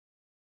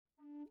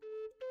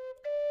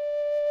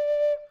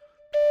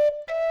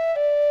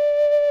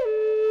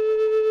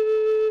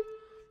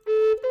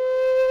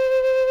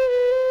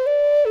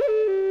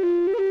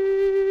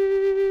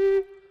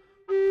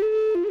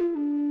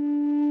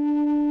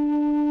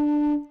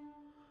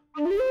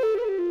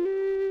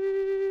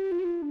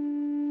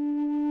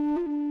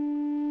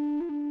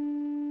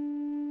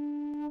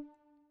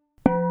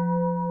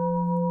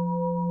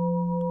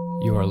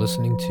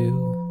listening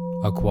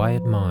to A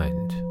Quiet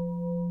Mind.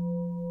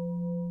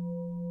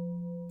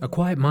 A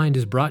Quiet Mind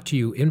is brought to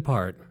you in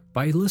part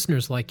by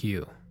listeners like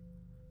you.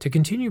 To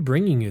continue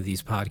bringing you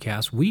these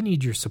podcasts, we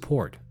need your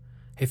support.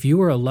 If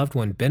you or a loved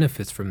one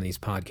benefits from these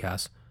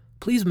podcasts,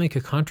 please make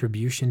a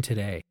contribution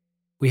today.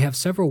 We have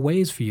several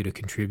ways for you to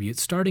contribute,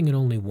 starting at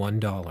only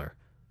 $1.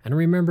 And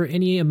remember,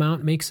 any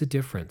amount makes a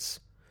difference.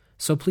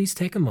 So please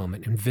take a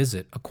moment and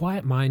visit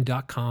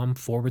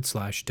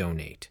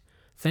aquietmind.com/donate.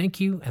 Thank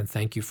you, and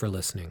thank you for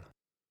listening.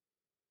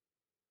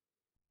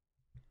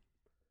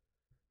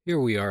 Here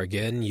we are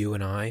again, you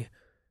and I,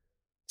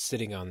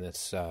 sitting on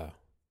this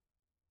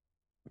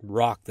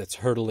rock that's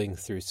hurtling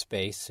through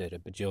space at a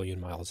bajillion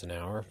miles an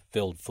hour,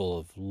 filled full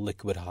of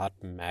liquid hot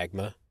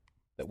magma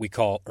that we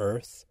call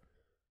Earth.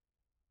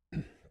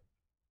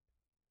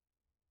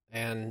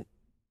 And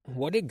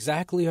what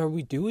exactly are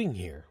we doing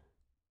here?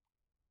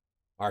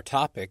 Our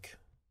topic,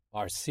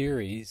 our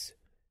series,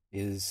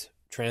 is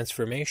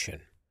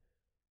transformation.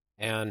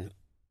 And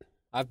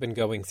I've been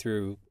going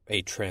through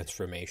a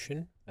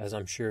transformation, as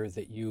I'm sure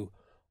that you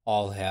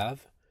all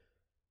have.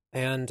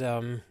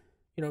 And,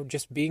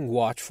 just being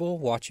watchful,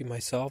 watching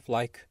myself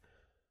like,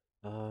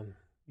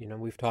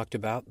 we've talked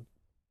about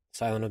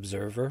silent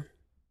observer.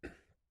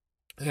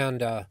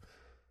 And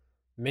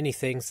many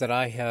things that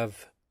I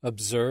have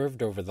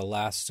observed over the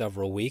last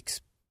several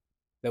weeks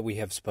that we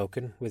have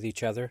spoken with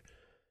each other.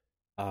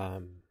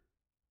 I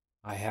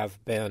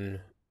have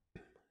been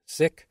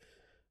sick,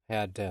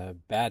 had a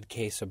bad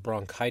case of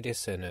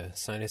bronchitis and a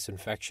sinus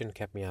infection,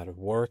 kept me out of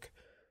work,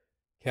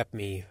 kept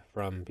me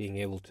from being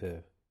able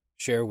to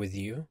share with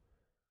you.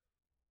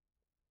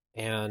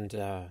 And,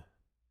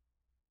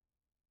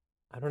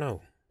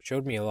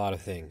 showed me a lot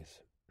of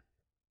things.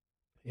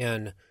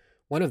 And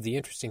one of the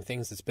interesting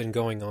things that's been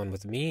going on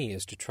with me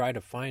is to try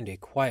to find a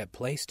quiet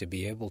place to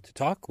be able to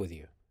talk with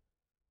you.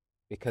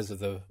 Because of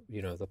the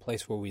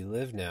place where we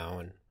live now,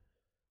 and,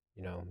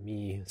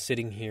 me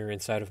sitting here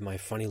inside of my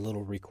funny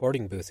little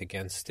recording booth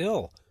again,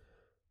 still,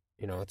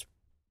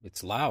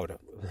 it's loud.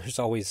 There's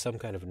always some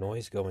kind of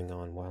noise going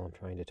on while I'm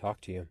trying to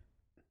talk to you.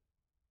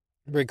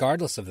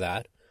 Regardless of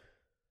that,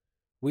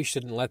 we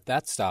shouldn't let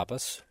that stop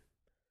us,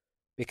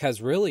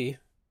 because really,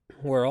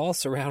 we're all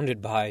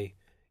surrounded by,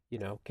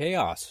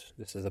 chaos.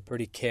 This is a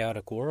pretty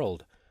chaotic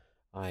world.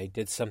 I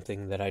did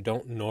something that I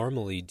don't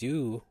normally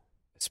do,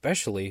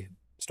 especially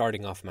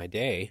starting off my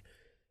day,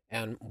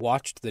 and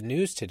watched the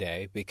news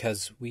today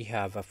because we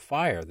have a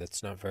fire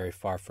that's not very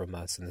far from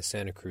us in the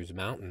Santa Cruz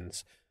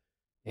Mountains,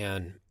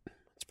 and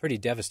it's a pretty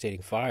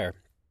devastating fire.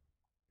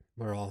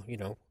 We're all,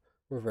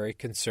 we're very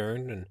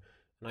concerned, and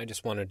I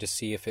just wanted to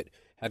see if it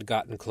had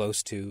gotten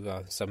close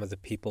to some of the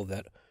people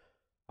that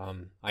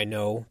I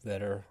know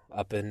that are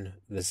up in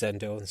the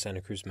Zendo and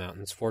Santa Cruz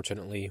Mountains.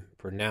 Fortunately,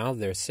 for now,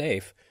 they're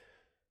safe.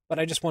 But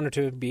I just wanted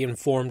to be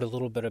informed a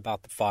little bit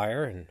about the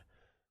fire and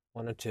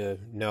wanted to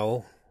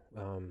know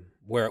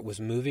where it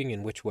was moving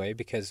and which way,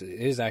 because it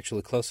is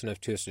actually close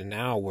enough to us. And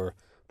now we're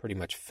pretty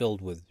much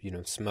filled with,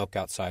 smoke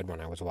outside.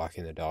 When I was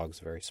walking the dogs,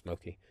 very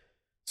smoky.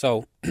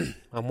 So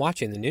I'm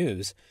watching the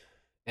news,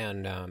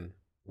 and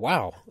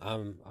wow,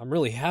 I'm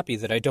really happy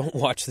that I don't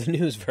watch the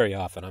news very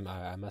often.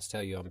 I must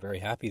tell you, I'm very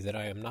happy that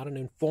I am not an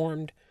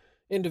informed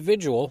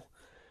individual,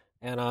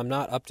 and I'm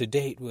not up to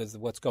date with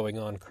what's going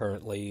on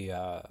currently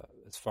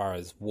as far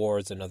as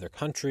wars in other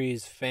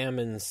countries,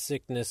 famines,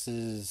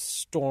 sicknesses,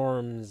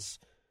 storms,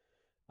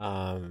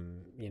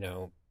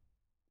 the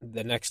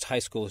next high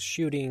school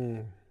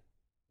shooting,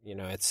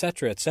 et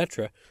cetera,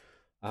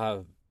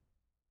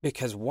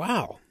 because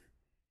wow,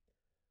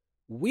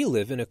 we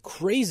live in a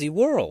crazy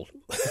world,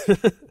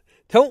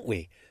 don't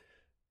we?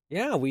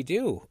 Yeah, we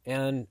do.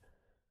 And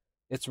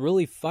it's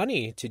really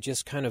funny to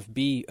just kind of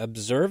be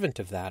observant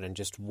of that and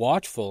just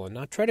watchful and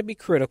not try to be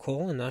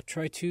critical and not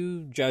try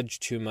to judge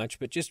too much,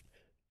 but just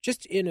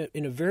in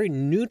a very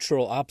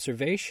neutral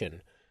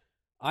observation.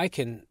 I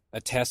can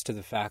attest to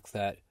the fact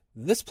that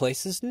this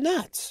place is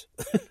nuts.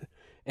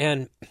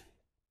 And,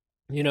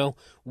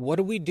 what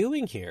are we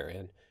doing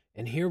here?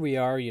 And here we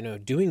are,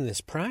 doing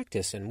this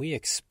practice, and we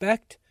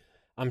expect,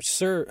 I'm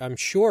sure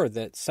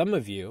that some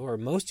of you, or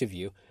most of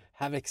you,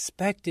 have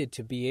expected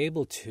to be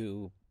able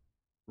to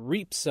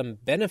reap some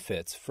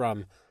benefits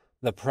from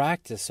the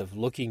practice of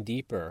looking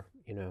deeper,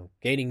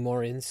 gaining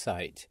more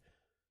insight,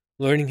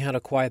 learning how to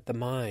quiet the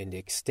mind,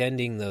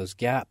 extending those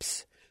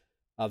gaps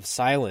of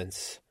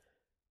silence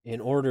in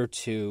order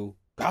to,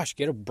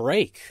 get a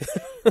break.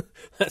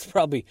 That's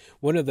probably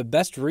one of the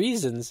best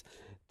reasons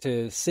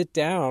to sit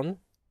down,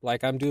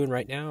 like I'm doing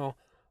right now,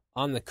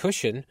 on the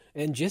cushion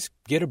and just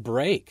get a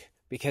break.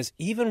 Because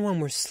even when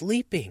we're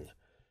sleeping,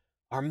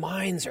 our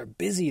minds are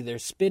busy, they're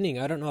spinning.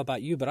 I don't know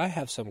about you, but I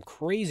have some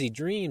crazy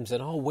dreams,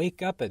 and I'll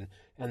wake up and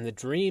the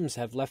dreams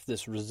have left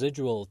this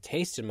residual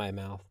taste in my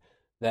mouth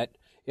that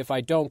if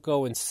I don't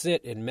go and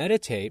sit and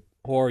meditate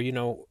or,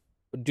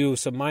 do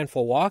some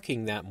mindful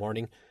walking that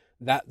morning,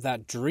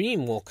 that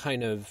dream will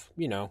kind of,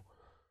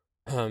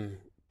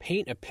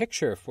 paint a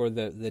picture for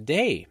the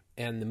day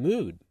and the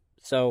mood.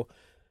 So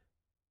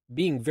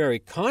being very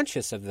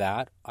conscious of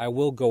that, I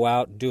will go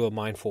out and do a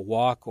mindful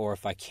walk, or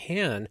if I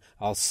can,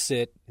 I'll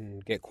sit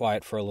and get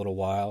quiet for a little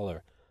while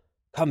or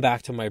come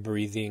back to my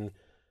breathing.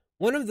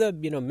 One of the,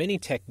 many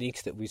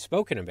techniques that we've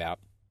spoken about.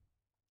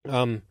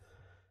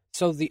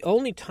 So the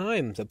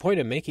point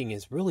I'm making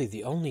is really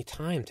the only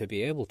time to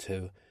be able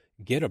to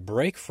get a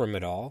break from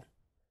it all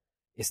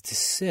is to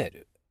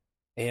sit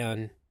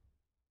and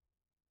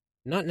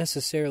not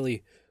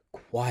necessarily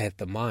quiet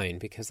the mind,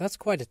 because that's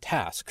quite a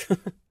task.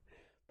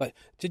 But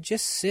to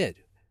just sit,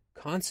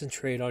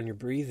 concentrate on your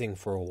breathing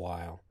for a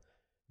while,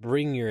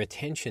 bring your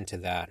attention to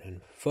that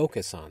and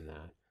focus on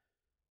that.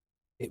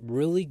 It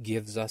really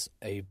gives us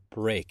a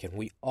break, and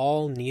we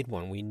all need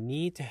one. We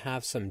need to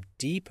have some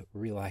deep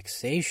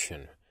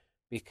relaxation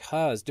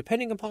because,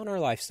 depending upon our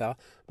lifestyle,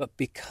 but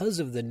because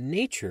of the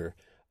nature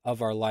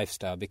of our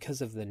lifestyle,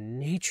 because of the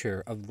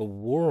nature of the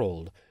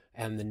world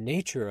and the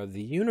nature of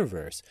the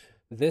universe,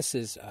 this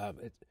is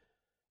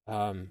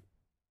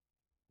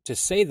to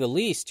say the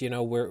least,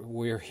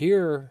 we're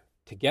here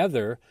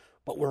together,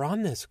 but we're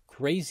on this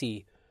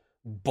crazy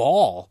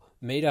ball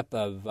made up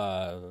of,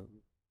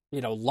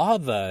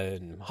 lava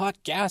and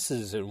hot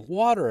gases and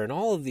water and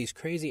all of these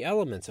crazy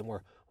elements, and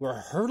we're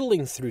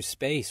hurtling through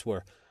space.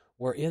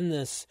 We're in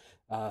this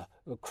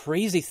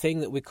crazy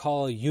thing that we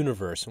call a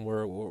universe, and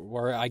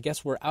we're I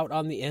guess we're out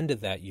on the end of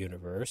that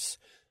universe,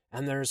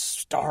 and there's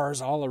stars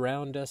all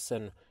around us,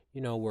 and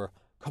we're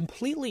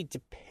completely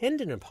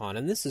dependent upon.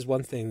 And this is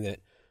one thing that,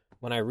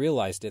 when I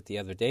realized it the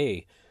other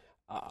day,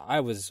 I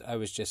was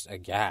just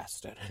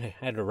aghast, and I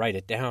had to write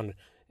it down.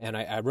 And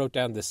I wrote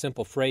down the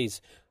simple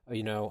phrase,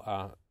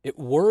 it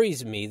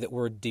worries me that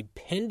we're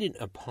dependent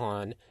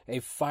upon a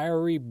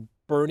fiery,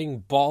 burning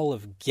ball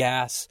of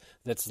gas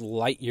that's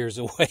light years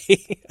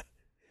away.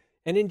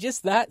 And in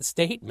just that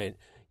statement,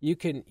 you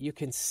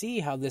can see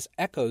how this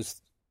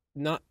echoes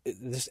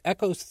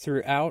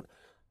throughout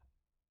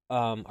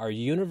our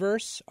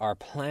universe, our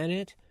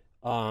planet,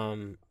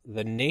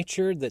 the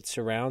nature that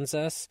surrounds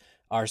us,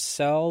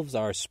 ourselves,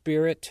 our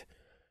spirit,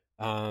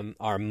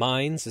 our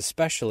minds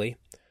especially,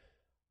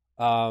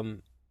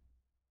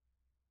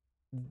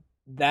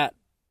 that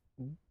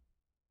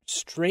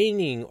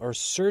straining or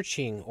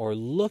searching or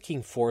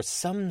looking for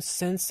some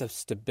sense of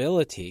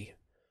stability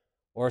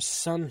or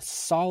some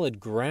solid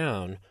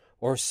ground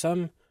or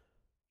some,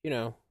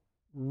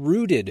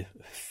 rooted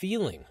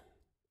feeling.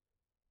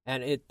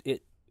 And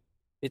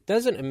it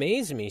doesn't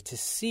amaze me to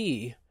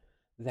see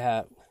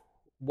that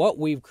what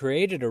we've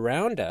created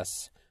around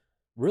us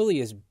really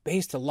is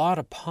based a lot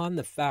upon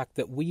the fact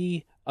that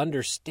we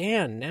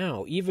understand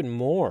now even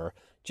more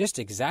just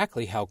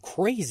exactly how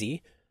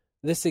crazy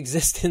this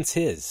existence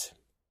is,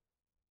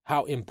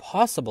 how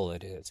impossible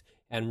it is,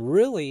 and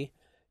really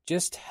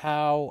just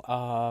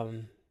how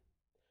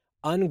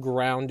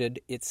ungrounded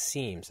it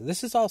seems.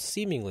 This is all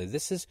seemingly.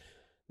 This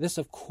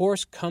of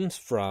course comes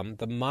from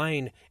the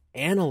mind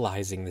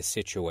analyzing the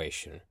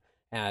situation,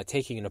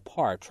 taking it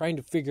apart, trying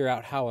to figure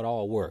out how it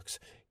all works.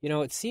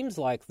 It seems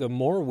like the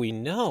more we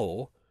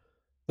know,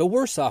 the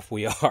worse off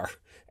we are.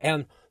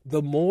 And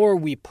the more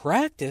we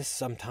practice,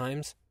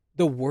 sometimes,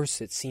 the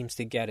worse it seems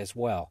to get as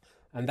well.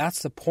 And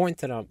that's the point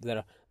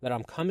that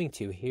I'm coming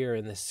to here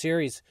in this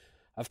series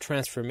of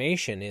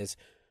transformation is,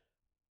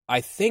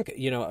 I think,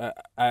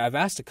 I've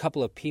asked a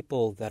couple of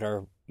people that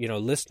are,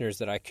 listeners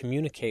that I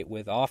communicate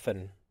with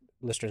often,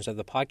 listeners of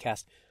the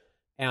podcast,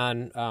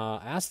 and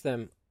asked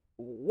them,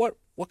 what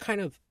kind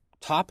of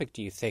topic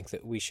do you think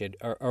that we should,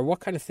 or what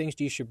kind of things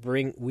we should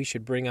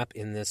bring up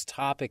in this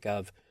topic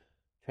of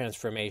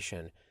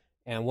transformation?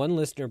 And one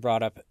listener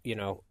brought up,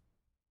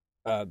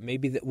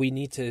 maybe that we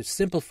need to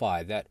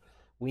simplify, that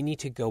we need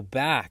to go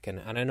back. And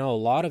I know a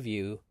lot of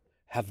you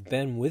have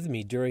been with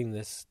me during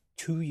this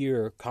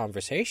 2-year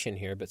conversation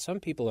here, but some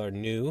people are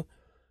new,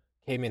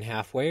 came in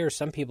halfway, or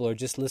some people are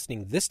just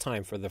listening this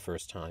time for the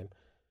first time.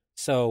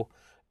 So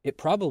it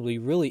probably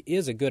really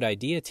is a good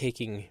idea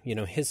taking,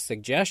 his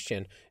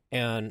suggestion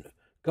and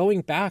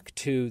going back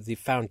to the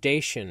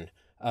foundation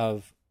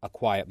of a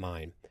quiet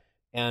mind.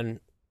 And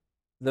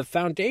the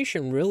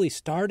foundation really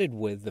started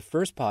with, the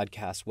first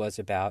podcast was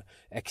about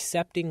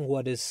accepting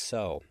what is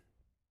so.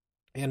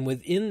 And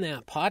within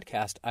that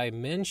podcast, I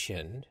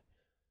mentioned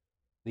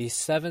the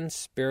 7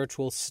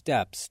 spiritual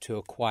steps to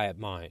a quiet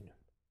mind.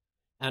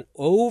 And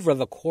over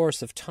the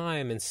course of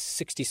time, in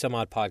 60 some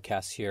odd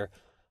podcasts here,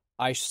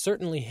 I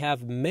certainly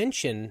have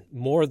mentioned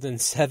more than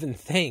 7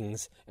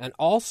 things. And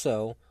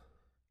also,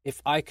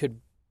 if I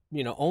could,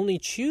 only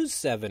choose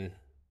 7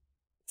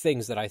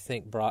 things that I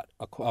think brought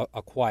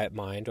a quiet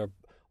mind,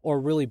 or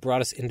really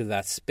brought us into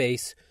that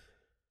space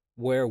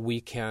where we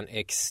can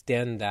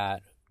extend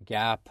that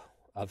gap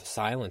of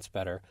silence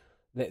better,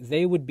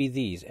 they would be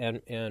these.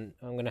 And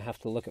I'm going to have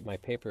to look at my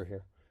paper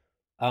here.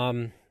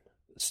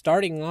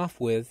 Starting off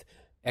with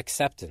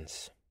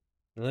acceptance.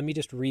 Let me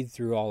just read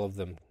through all of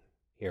them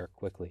here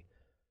quickly.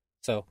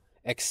 So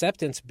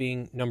acceptance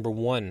being number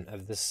 1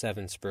 of the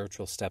 7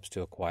 spiritual steps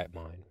to a quiet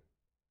mind.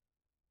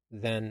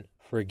 Then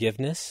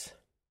forgiveness,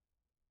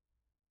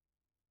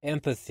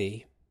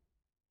 empathy,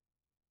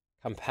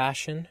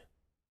 compassion,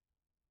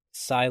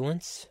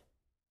 silence,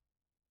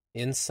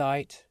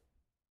 insight,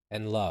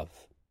 and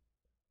love.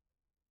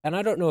 And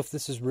I don't know if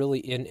this is really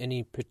in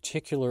any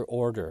particular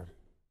order,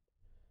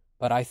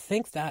 but I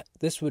think that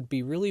this would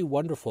be really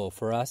wonderful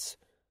for us.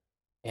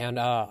 And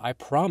I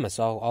promise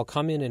I'll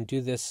come in and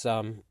do this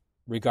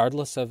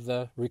regardless of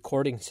the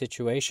recording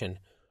situation,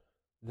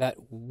 that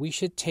we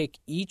should take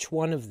each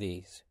one of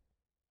these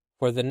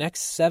for the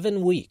next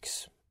 7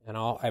 weeks. And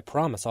I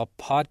promise I'll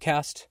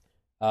podcast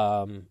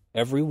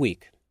every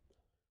week.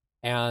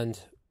 And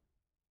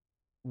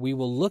we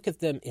will look at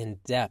them in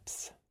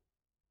depth.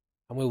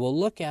 And we will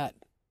look at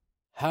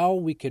how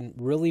we can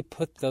really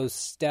put those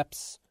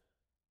steps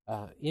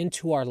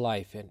into our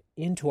life and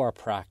into our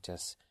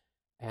practice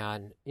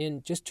and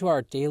to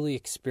our daily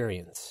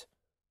experience.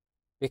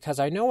 Because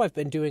I know I've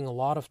been doing a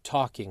lot of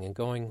talking and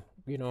going,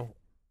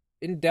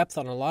 in depth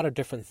on a lot of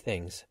different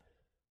things.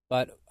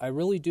 But I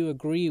really do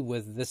agree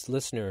with this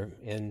listener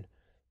in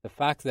the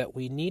fact that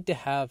we need to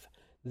have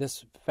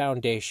this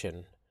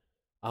foundation.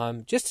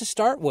 Just to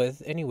start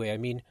with, anyway, I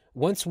mean,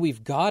 once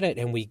we've got it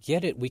and we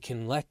get it, we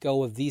can let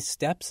go of these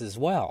steps as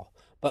well.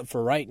 But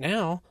for right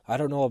now, I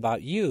don't know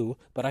about you,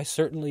 but I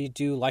certainly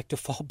do like to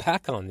fall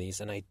back on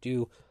these, and I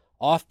do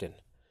often.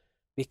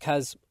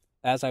 Because,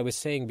 as I was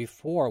saying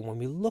before, when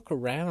we look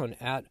around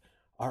at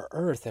our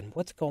earth and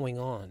what's going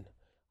on,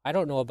 I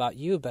don't know about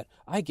you, but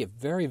I get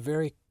very,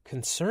 very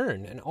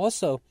concerned. And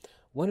also,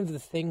 one of the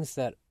things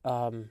that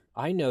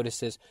I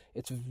notice is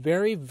it's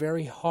very,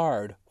 very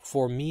hard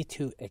for me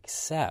to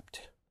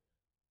accept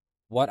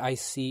what I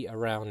see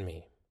around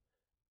me.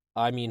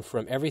 I mean,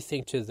 from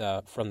everything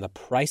from the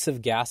price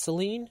of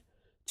gasoline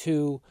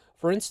to,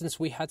 for instance,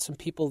 we had some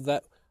people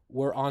that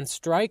were on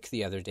strike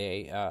the other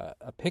day,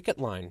 a picket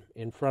line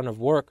in front of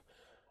work,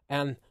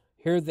 and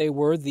here they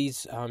were,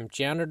 these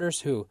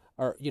janitors who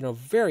are,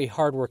 very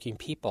hardworking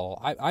people.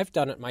 I've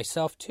done it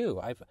myself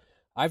too.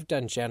 I've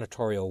done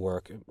janitorial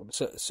work.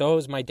 So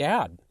has my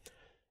dad,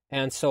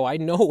 and so I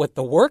know what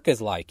the work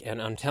is like.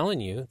 And I'm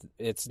telling you,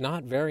 it's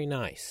not very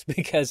nice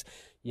because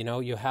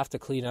you have to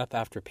clean up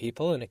after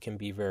people, and it can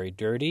be very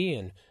dirty,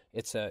 and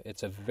it's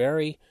a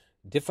very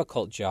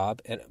difficult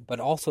job, but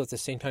also at the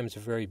same time, it's a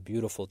very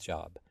beautiful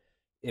job,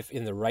 if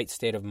in the right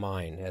state of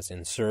mind, as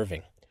in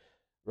serving.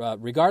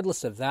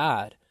 Regardless of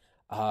that,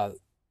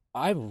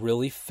 I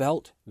really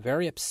felt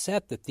very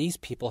upset that these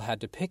people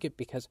had to picket,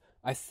 because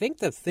I think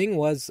the thing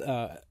was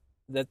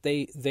that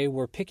they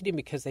were picketing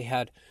because they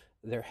had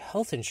their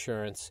health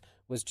insurance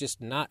was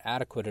just not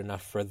adequate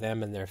enough for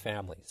them and their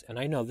families. And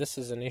I know this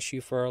is an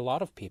issue for a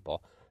lot of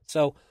people.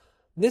 So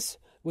this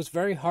was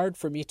very hard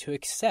for me to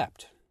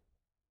accept,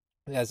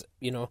 as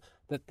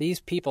that these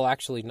people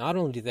actually, not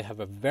only do they have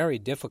a very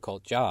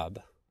difficult job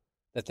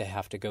that they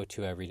have to go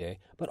to every day,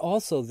 but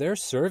also they're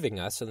serving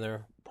us, and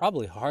they're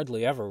probably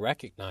hardly ever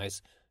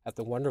recognized at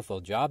the wonderful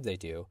job they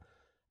do.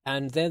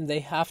 And then they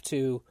have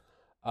to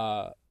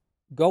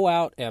go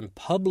out and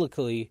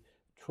publicly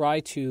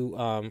try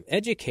to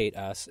educate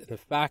us in the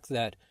fact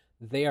that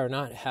they are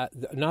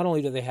not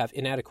only do they have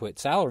inadequate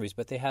salaries,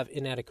 but they have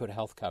inadequate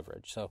health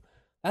coverage. So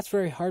that's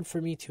very hard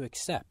for me to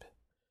accept.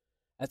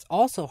 It's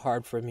also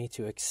hard for me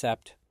to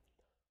accept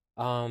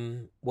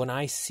when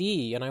I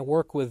see, and I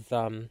work with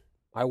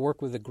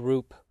a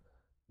group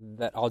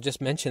that I'll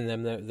just mention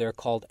them. They're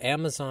called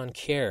Amazon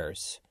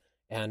Cares,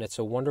 and it's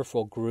a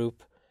wonderful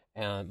group.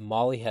 And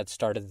Molly had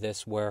started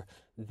this where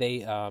they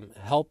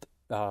help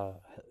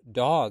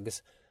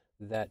dogs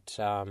that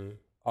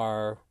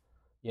are,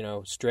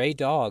 stray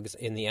dogs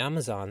in the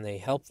Amazon. They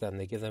help them.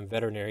 They give them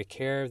veterinary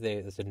care.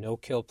 There's a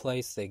no-kill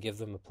place. They give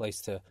them a place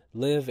to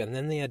live, and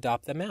then they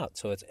adopt them out.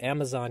 So it's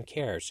Amazon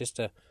Cares. Just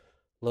a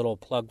little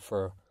plug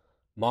for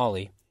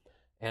Molly.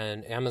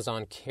 And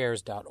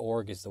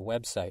AmazonCares.org is the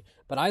website.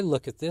 But I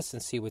look at this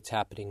and see what's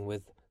happening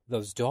with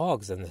those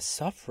dogs and the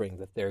suffering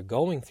that they're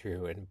going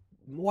through. And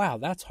wow,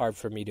 that's hard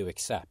for me to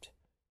accept.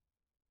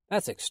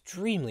 That's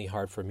extremely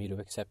hard for me to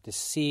accept, to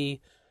see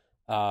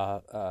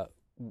quote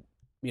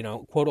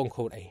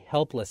unquote, a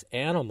helpless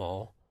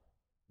animal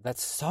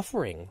that's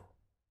suffering.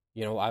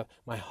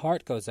 My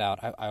heart goes out.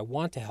 I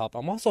want to help.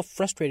 I'm also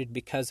frustrated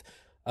because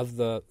of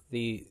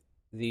the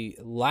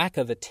lack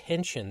of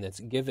attention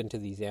that's given to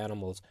these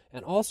animals,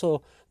 and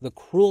also the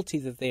cruelty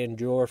that they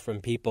endure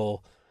from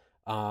people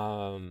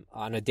on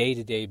a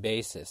day-to-day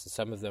basis.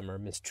 Some of them are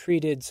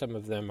mistreated. Some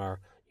of them are,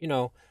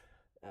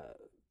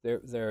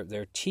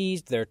 they're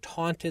teased, they're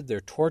taunted, they're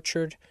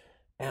tortured.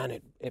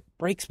 And it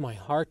breaks my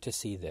heart to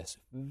see this.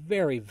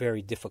 Very,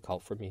 very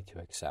difficult for me to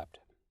accept.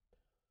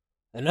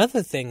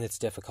 Another thing that's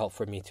difficult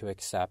for me to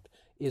accept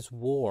is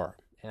war,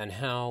 and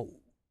how,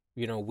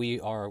 we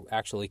are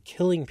actually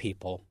killing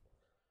people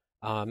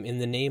in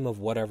the name of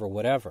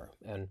whatever.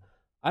 And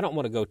I don't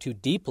want to go too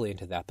deeply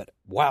into that, but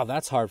wow,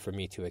 that's hard for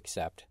me to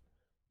accept.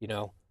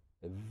 A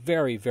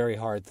very, very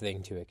hard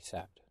thing to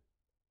accept.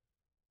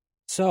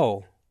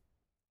 So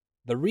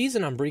the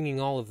reason I'm bringing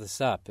all of this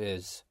up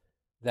is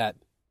that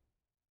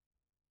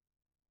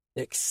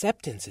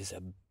acceptance is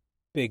a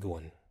big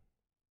one.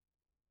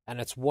 And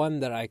it's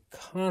one that I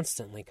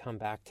constantly come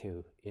back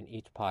to in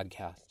each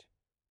podcast.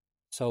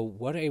 So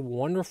what a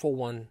wonderful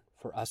one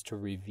for us to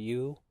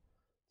review,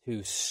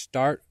 to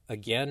start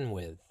again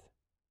with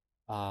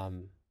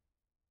for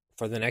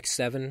the next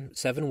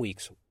seven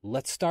weeks.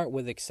 Let's start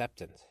with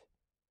acceptance.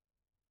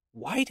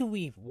 Why do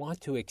we want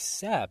to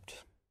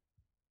accept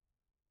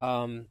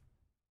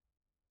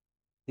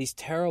these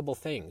terrible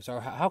things?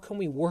 Or how can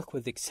we work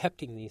with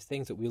accepting these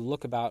things that we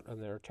look about and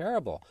they're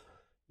terrible?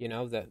 You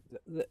know, that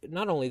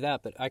not only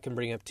that, but I can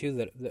bring up too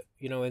that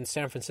you know, in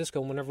San Francisco,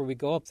 whenever we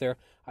go up there,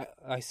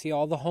 I see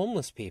all the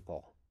homeless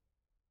people,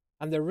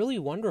 and they're really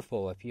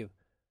wonderful if you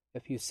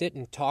sit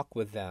and talk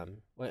with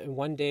them.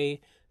 One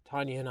day,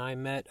 Tanya and I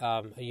met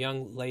a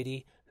young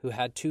lady who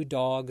had 2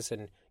 dogs,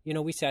 and you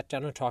know, we sat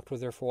down and talked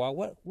with her for a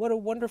while. What a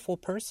wonderful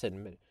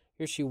person!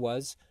 Here she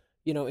was,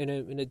 you know,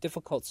 in a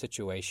difficult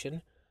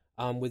situation,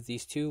 with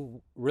these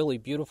 2 really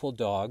beautiful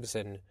dogs,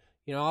 and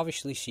you know,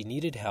 obviously she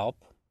needed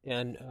help.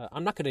 And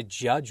I'm not going to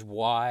judge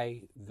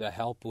why the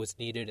help was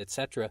needed,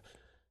 etc.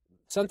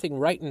 Something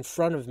right in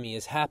front of me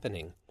is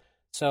happening.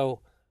 So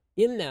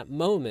in that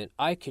moment,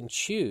 I can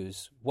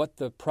choose what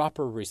the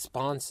proper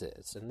response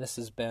is. And this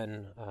has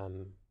been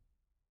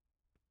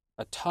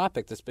a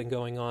topic that's been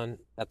going on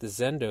at the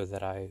Zendo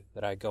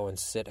that I go and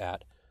sit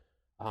at.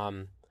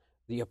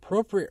 The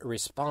appropriate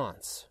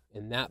response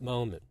in that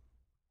moment,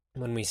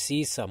 when we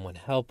see someone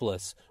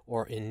helpless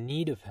or in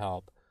need of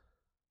help,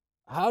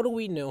 how do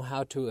we know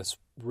how to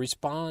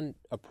respond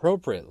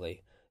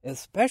appropriately,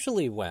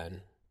 especially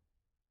when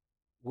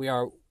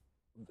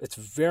it's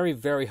very,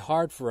 very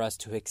hard for us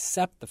to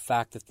accept the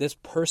fact that this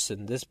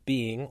person, this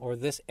being, or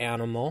this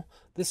animal,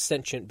 this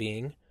sentient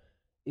being,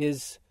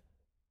 is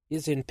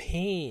in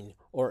pain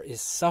or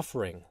is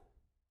suffering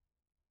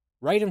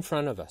right in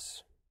front of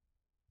us.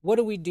 What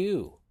do we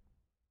do?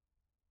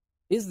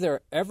 Is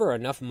there ever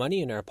enough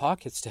money in our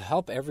pockets to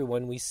help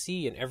everyone we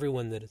see and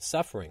everyone that is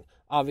suffering?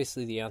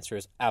 Obviously, the answer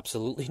is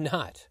absolutely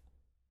not.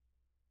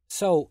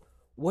 So,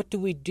 what do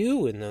we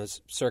do in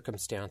those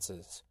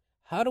circumstances?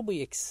 How do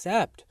we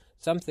accept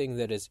something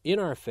that is in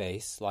our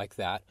face like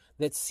that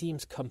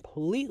seems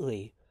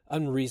completely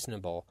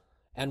unreasonable,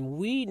 and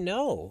we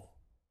know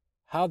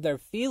how they're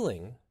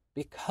feeling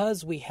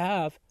because we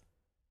have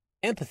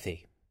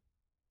empathy?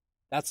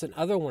 That's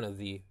another one of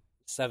the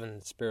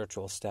 7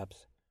 spiritual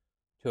steps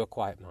to a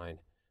quiet mind.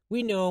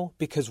 We know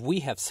because we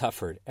have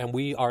suffered, and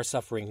we are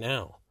suffering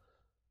now.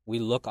 We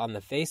look on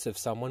the face of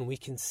someone, we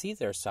can see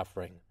their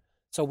suffering.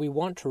 So we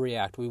want to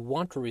react, we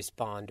want to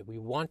respond, we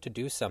want to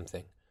do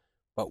something.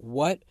 But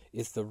what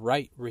is the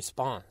right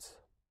response?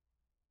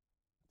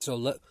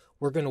 So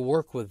we're going to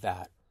work with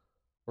that.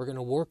 We're going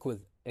to work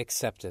with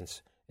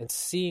acceptance and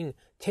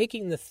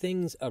taking the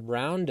things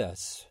around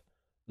us,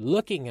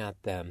 looking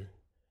at them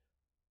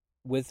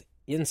with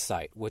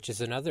insight, which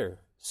is another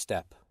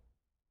step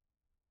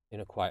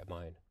in a quiet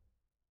mind.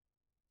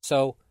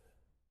 So,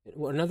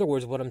 in other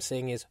words, what I'm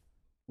saying is,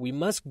 we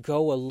must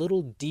go a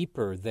little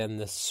deeper than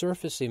the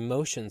surface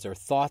emotions or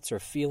thoughts or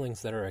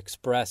feelings that are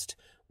expressed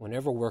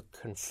whenever we're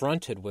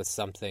confronted with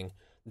something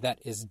that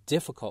is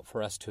difficult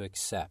for us to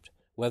accept,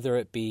 whether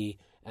it be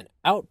an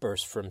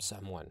outburst from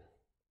someone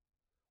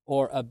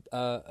or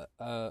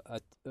a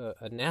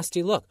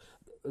nasty look.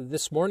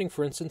 This morning,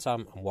 for instance,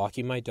 I'm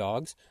walking my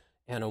dogs,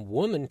 and a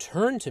woman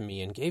turned to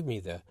me and gave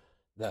me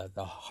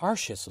the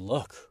harshest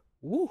look.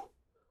 Woo!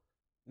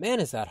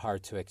 Man, is that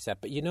hard to accept.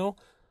 But you know,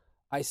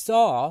 I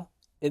saw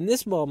in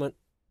this moment,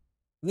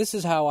 this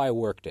is how I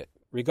worked it,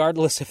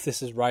 regardless if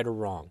this is right or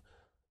wrong.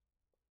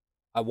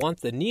 I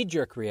want the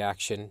knee-jerk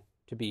reaction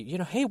to be, you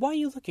know, hey, why are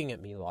you looking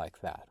at me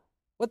like that?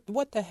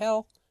 What the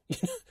hell?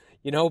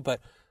 You know,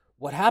 but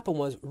what happened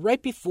was,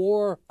 right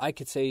before I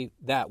could say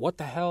that, what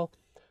the hell,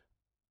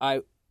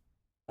 I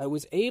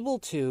was able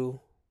to,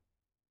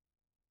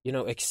 you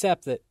know,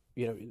 accept that,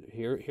 you know,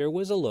 here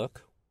was a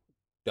look.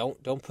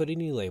 Don't put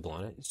any label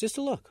on it. It's just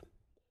a look.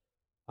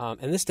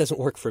 And this doesn't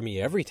work for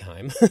me every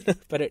time,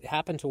 but it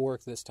happened to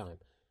work this time.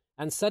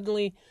 And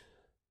suddenly,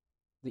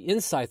 the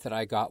insight that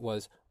I got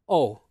was,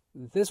 oh,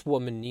 this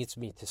woman needs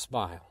me to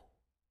smile.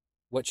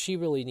 What she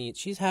really needs,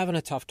 she's having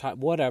a tough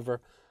time,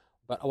 whatever,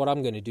 but what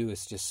I'm going to do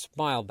is just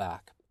smile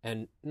back,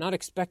 and not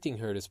expecting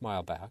her to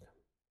smile back,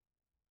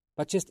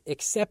 but just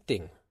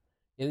accepting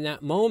in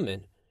that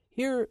moment,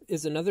 here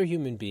is another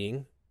human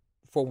being,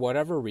 for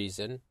whatever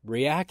reason,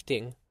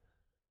 reacting,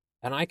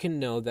 and I can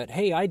know that,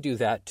 hey, I do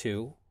that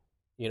too.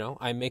 You know,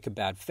 I make a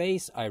bad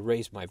face, I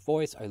raise my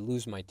voice, I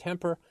lose my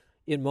temper.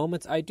 In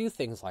moments, I do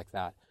things like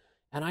that.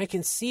 And I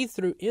can see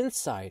through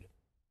insight,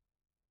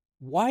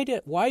 why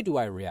do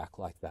I react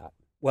like that?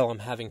 Well, I'm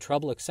having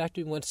trouble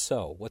accepting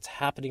what's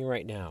happening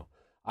right now.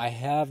 I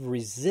have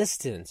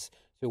resistance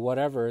to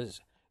whatever is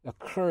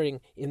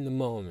occurring in the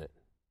moment,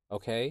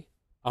 okay?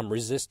 I'm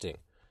resisting.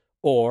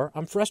 Or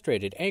I'm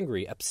frustrated,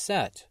 angry,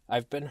 upset,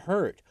 I've been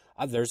hurt.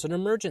 There's an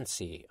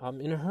emergency.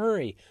 I'm in a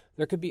hurry.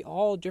 There could be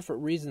all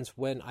different reasons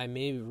when I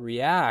may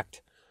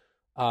react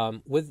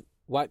with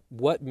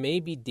what may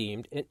be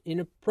deemed an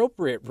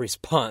inappropriate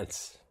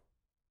response.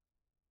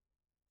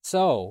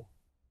 So,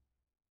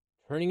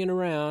 turning it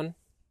around,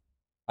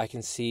 I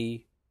can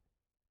see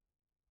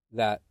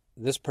that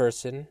this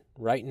person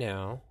right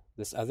now,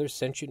 this other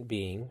sentient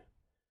being,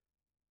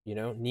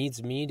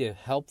 needs me to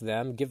help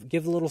them.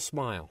 Give a little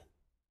smile.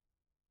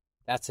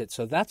 That's it.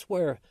 So that's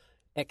where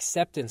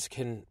acceptance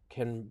can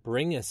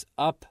bring us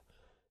up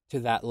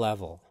to that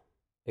level.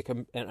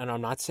 And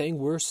I'm not saying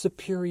we're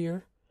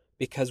superior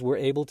because we're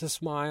able to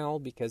smile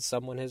because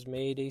someone has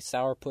made a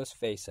sourpuss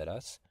face at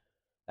us.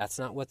 That's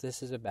not what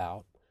this is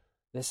about.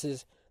 This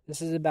is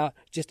about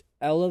just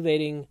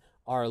elevating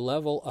our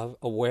level of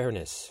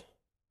awareness.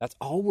 That's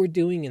all we're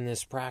doing in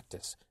this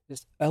practice,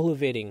 just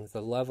elevating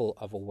the level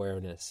of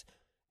awareness.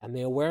 And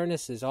the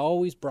awareness is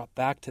always brought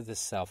back to the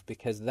self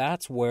because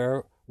that's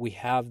where we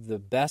have the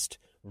best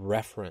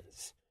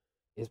reference,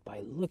 is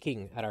by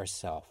looking at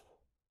ourself.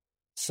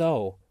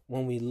 So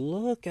when we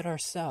look at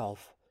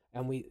ourself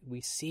and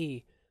we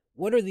see,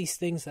 what are these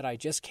things that I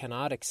just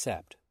cannot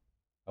accept?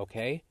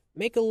 Okay?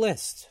 Make a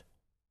list.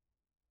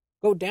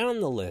 Go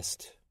down the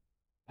list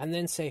and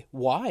then say,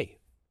 why?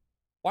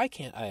 Why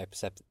can't I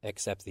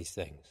accept these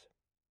things?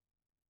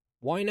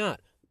 Why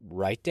not?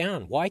 Write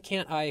down. Why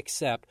can't I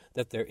accept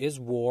that there is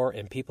war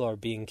and people are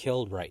being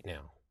killed right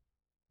now?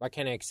 Why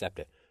can't I accept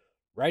it?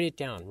 Write it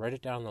down. Write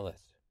it down the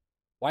list.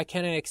 Why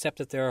can't I accept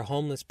that there are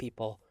homeless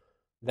people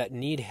that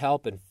need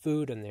help and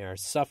food and they are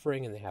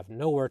suffering and they have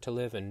nowhere to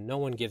live and no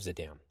one gives a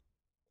damn?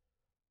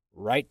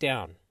 Write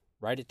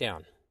it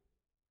down.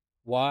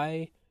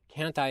 Why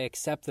can't I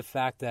accept the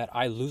fact that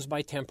I lose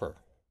my temper?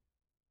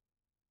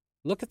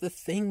 Look at the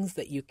things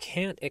that you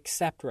can't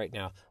accept right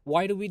now.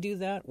 Why do we do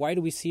that? Why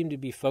do we seem to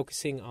be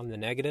focusing on the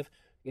negative?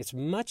 It's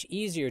much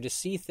easier to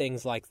see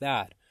things like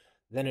that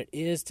than it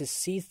is to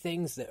see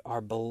things that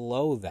are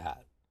below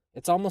that.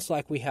 It's almost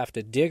like we have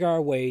to dig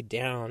our way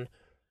down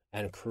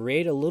and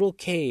create a little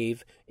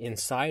cave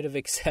inside of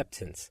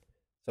acceptance.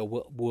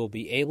 So we'll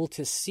be able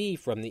to see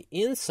from the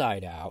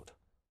inside out,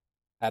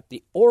 at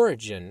the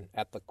origin,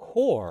 at the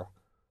core,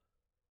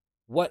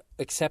 what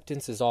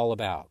acceptance is all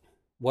about,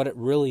 what it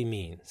really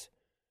means.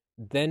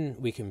 Then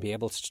we can be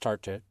able to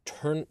start to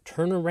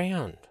turn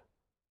around,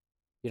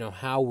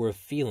 how we're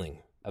feeling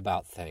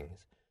about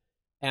things.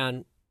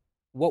 And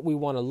what we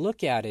want to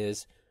look at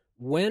is,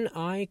 when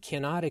I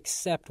cannot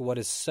accept what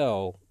is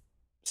so,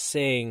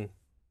 saying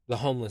the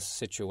homeless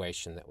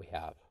situation that we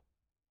have,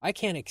 I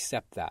can't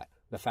accept that.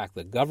 The fact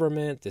that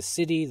government, the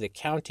city, the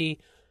county,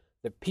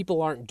 that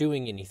people aren't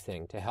doing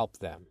anything to help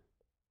them.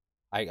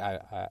 I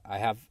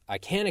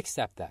can't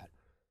accept that.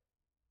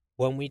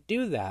 When we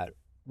do that,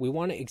 we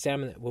want to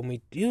examine that. When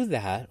we do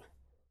that,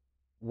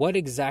 what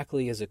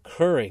exactly is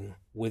occurring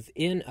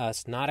within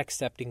us not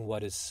accepting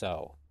what is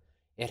so?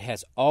 It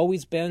has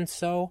always been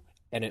so,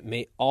 and it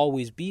may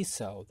always be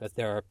so, that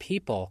there are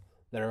people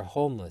that are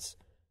homeless,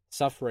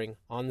 suffering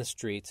on the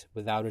streets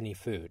without any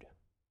food.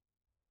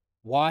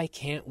 Why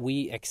can't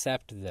we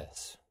accept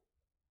this?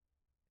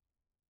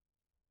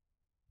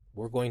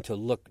 We're going to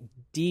look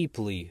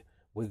deeply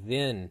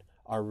within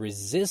our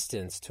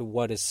resistance to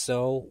what is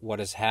so,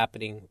 what is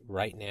happening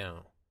right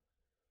now.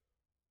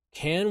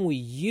 Can we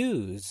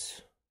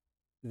use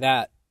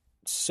that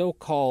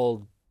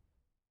so-called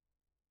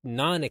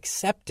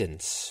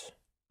non-acceptance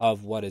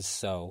of what is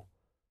so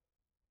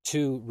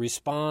to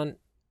respond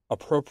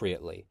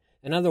appropriately?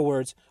 In other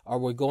words, are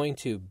we going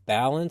to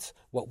balance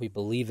what we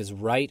believe is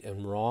right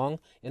and wrong?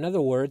 In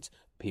other words,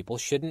 people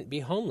shouldn't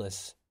be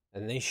homeless,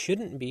 and they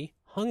shouldn't be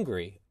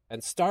hungry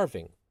and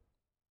starving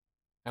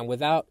and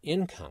without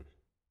income.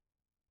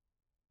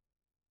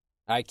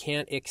 I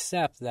can't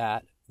accept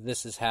that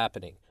this is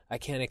happening. I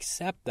can't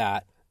accept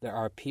that there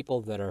are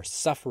people that are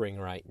suffering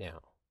right now.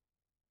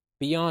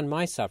 Beyond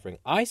my suffering,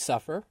 I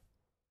suffer.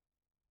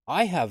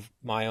 I have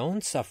my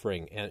own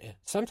suffering, and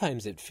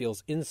sometimes it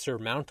feels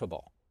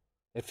insurmountable.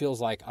 It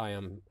feels like I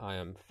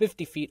am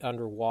 50 feet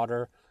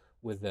underwater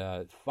with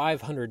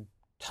 500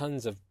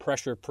 tons of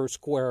pressure per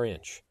square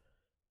inch.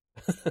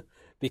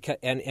 Because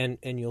and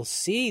you'll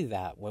see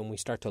that when we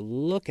start to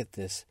look at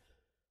this,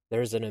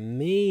 there's an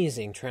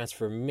amazing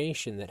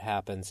transformation that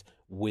happens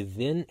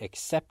within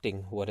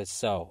accepting what is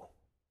so.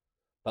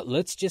 But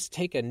let's just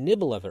take a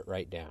nibble of it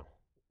right now.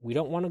 We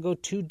don't want to go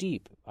too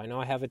deep. I know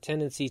I have a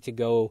tendency to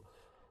go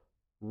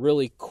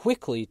really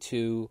quickly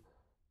to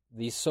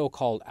the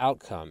so-called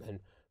outcome.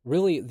 And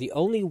really, the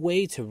only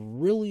way to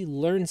really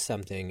learn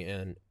something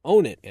and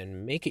own it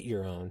and make it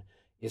your own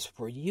is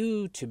for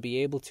you to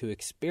be able to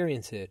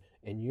experience it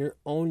in your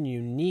own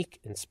unique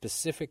and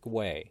specific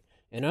way.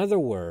 In other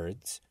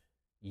words,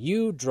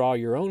 you draw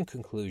your own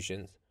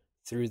conclusions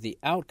through the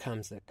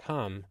outcomes that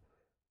come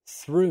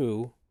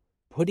through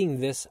putting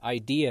this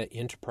idea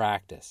into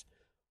practice.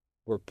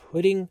 We're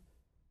putting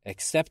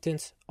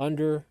acceptance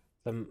under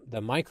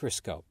the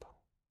microscope.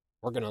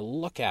 We're going to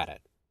look at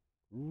it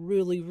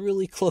really,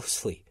 really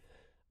closely.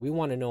 We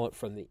want to know it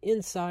from the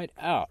inside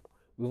out.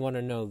 We want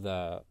to know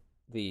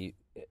the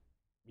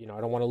I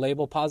don't want to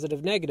label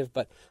positive, negative,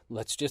 but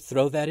let's just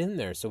throw that in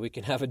there so we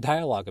can have a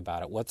dialogue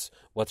about it. What's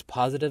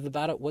positive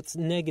about it? What's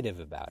negative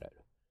about it?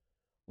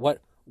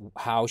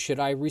 How should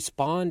I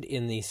respond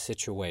in these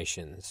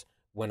situations?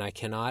 when I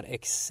cannot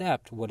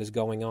accept what is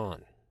going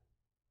on.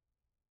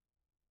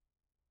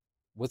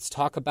 Let's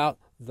talk about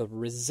the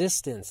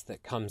resistance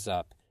that comes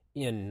up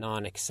in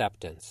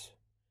non-acceptance.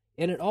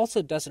 And it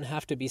also doesn't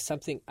have to be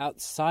something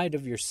outside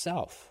of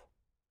yourself.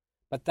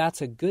 But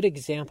that's a good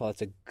example.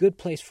 It's a good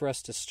place for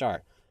us to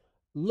start.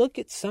 Look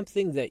at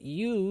something that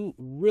you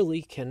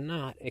really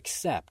cannot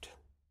accept.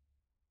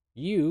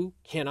 You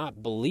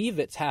cannot believe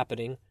it's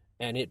happening,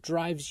 and it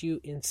drives you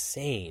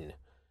insane.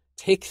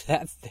 Take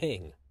that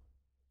thing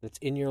that's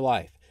in your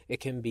life. It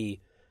can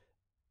be,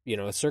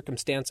 a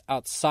circumstance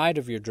outside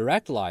of your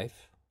direct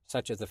life,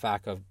 such as the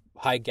fact of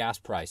high gas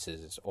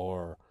prices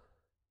or,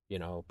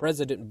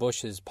 President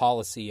Bush's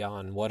policy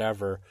on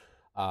whatever,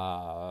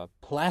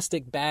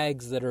 plastic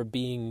bags that are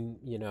being,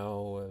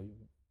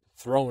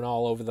 thrown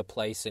all over the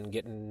place and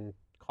getting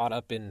caught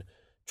up in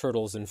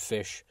turtles and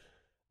fish.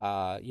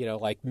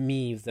 Like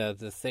me,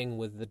 the thing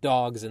with the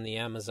dogs in the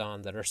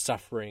Amazon that are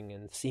suffering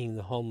and seeing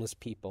the homeless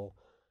people.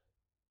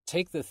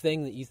 Take the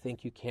thing that you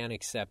think you can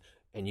accept,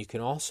 and you can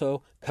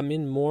also come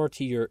in more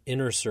to your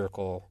inner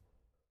circle.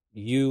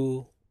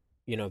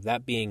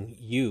 That being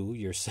you,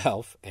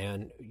 yourself,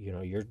 and,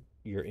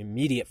 your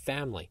immediate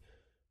family.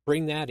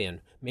 Bring that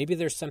in. Maybe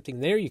there's something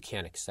there you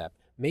can't accept.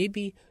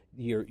 Maybe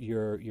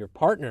your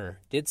partner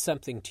did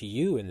something to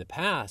you in the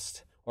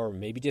past, or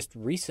maybe just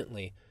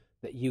recently,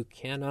 that you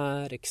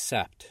cannot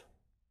accept.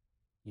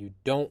 You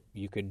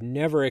could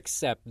never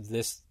accept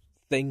this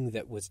thing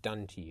that was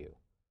done to you.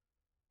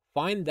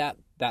 Find that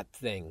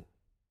thing,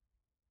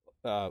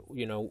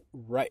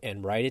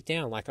 write it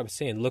down. Like I was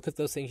saying, look at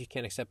those things you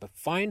can't accept, but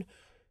find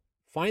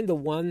the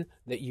one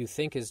that you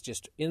think is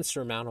just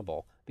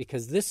insurmountable,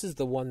 because this is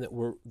the one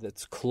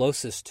that's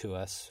closest to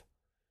us,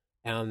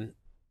 and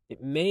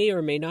it may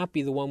or may not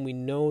be the one we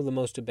know the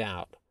most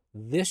about.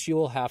 This you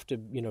will have to,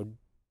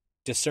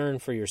 discern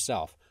for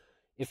yourself.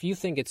 If you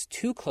think it's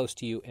too close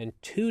to you and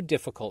too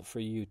difficult for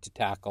you to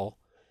tackle,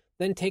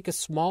 then take a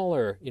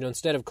smaller,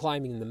 instead of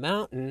climbing the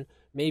mountain,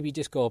 maybe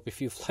just go up a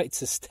few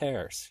flights of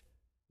stairs,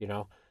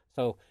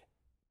 So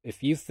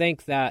if you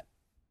think that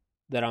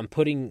I'm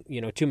putting,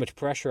 too much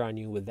pressure on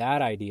you with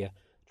that idea,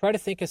 try to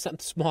think of something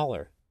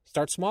smaller.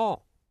 Start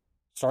small.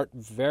 Start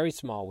very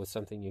small with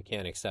something you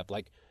can't accept.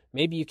 Like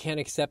maybe you can't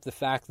accept the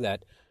fact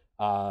that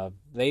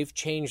they've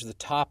changed the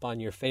top on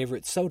your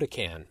favorite soda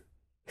can.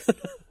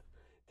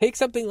 Take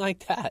something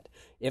like that.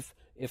 If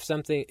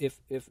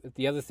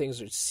the other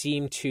things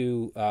seem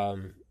too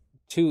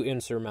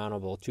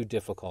insurmountable, too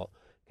difficult,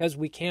 because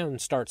we can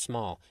start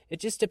small. It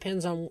just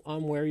depends on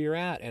where you're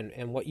at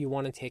and what you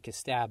want to take a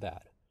stab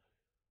at.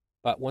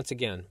 But once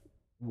again,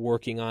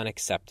 working on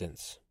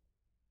acceptance.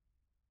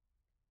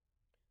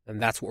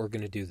 And that's what we're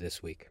going to do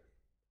this week.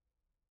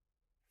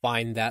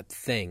 Find that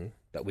thing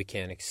that we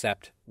can't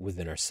accept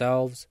within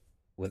ourselves,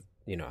 with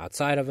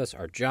outside of us,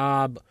 our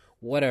job,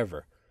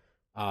 whatever.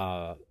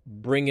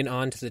 Bring it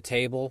onto the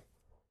table,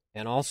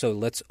 and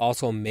let's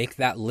also make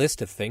that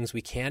list of things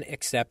we can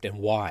accept and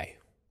why.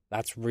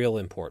 That's real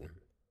important.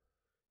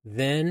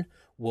 Then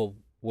we'll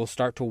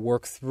start to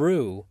work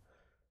through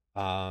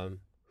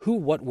who,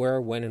 what,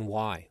 where, when, and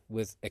why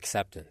with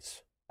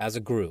acceptance as a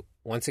group.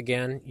 Once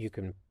again, you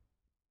can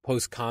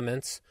post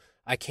comments.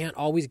 I can't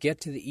always get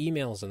to the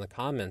emails and the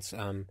comments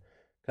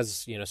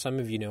because some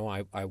of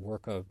I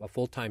work a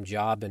full-time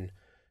job and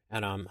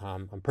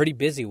I'm pretty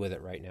busy with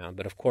it right now.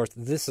 But of course,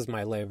 this is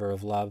my labor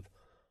of love.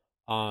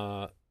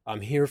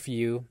 I'm here for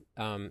you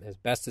as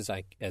best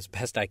I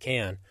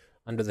can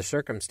under the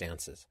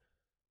circumstances.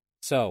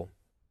 So,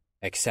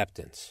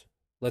 acceptance.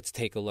 Let's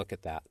take a look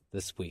at that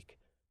this week.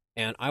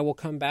 And I will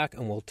come back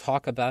and we'll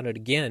talk about it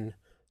again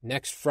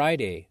next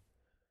Friday.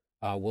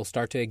 We'll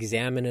start to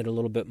examine it a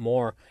little bit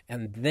more.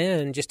 And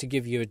then, just to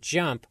give you a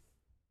jump,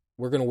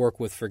 we're going to work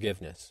with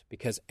forgiveness.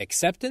 Because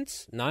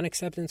acceptance,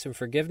 non-acceptance, and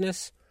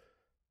forgiveness,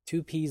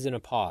 two peas in a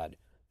pod.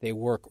 They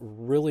work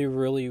really,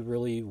 really,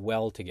 really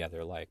well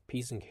together, like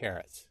peas and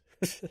carrots.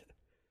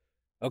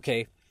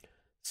 Okay,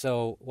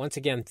 so once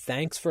again,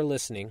 thanks for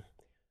listening.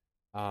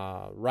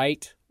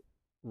 Write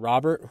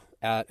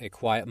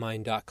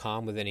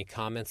Robert@aquietmind.com with any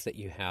comments that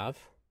you have.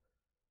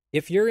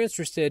 If you're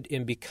interested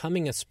in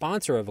becoming a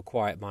sponsor of A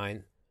Quiet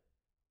Mind,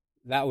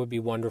 that would be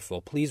wonderful.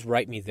 Please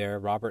write me there,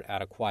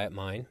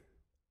 Robert@aquietmind.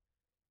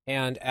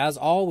 And as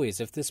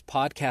always, if this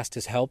podcast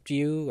has helped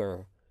you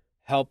or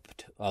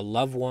helped a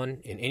loved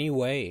one in any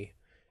way,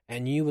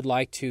 and you would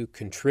like to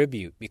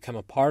contribute, become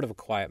a part of A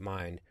Quiet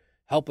Mind,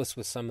 help us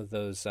with some of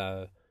those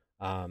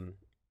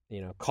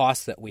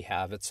costs that we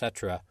have,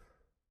 etc.,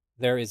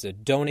 there is a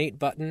donate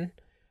button,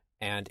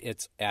 and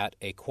it's at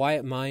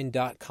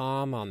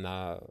aquietmind.com on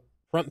the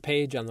front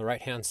page on the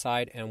right-hand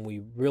side, and we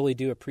really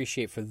do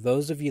appreciate, for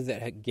those of you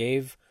that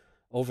gave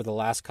over the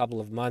last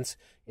couple of months,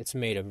 it's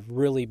made a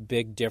really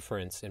big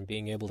difference in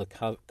being able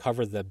to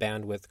cover the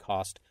bandwidth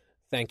cost.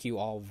 Thank you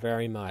all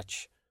very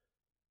much,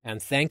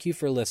 and thank you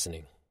for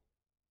listening.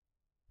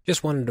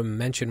 Just wanted to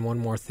mention one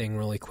more thing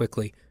really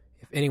quickly.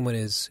 If anyone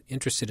is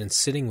interested in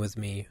sitting with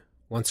me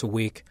once a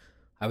week,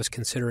 I was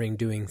considering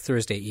doing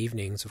Thursday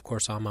evenings. Of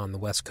course, I'm on the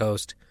West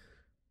Coast,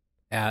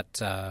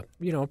 at,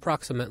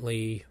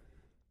 approximately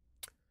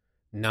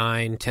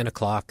 9, 10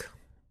 o'clock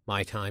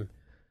my time.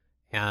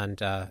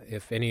 And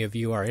if any of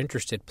you are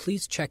interested,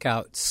 please check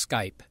out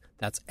Skype.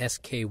 That's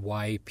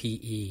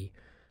Skype.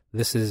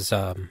 This is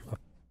a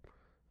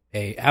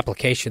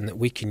application that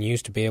we can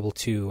use to be able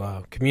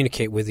to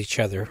communicate with each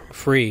other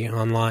free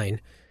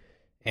online.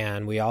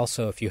 And we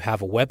also, if you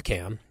have a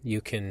webcam, you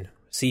can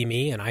see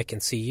me and I can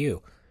see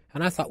you.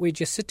 And I thought we'd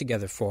just sit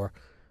together for,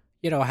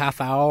 a half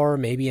hour,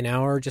 maybe an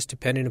hour, just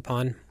depending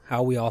upon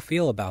how we all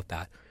feel about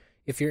that.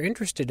 If you're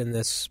interested in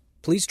this,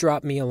 please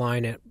drop me a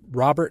line at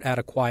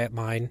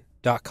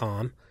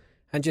robert@aquietmind.com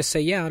and just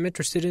say, yeah, I'm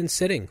interested in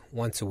sitting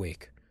once a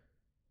week.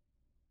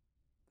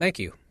 Thank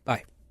you.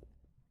 Bye.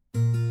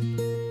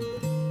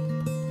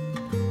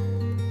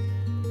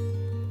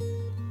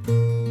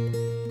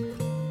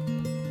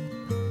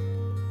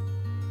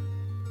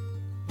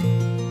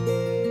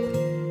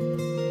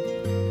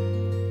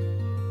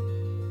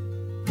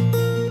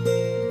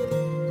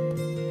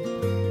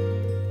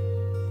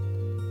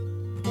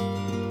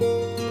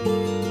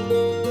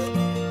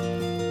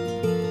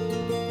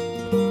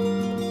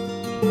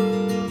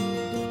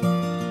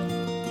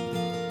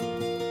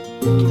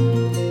 Thank you.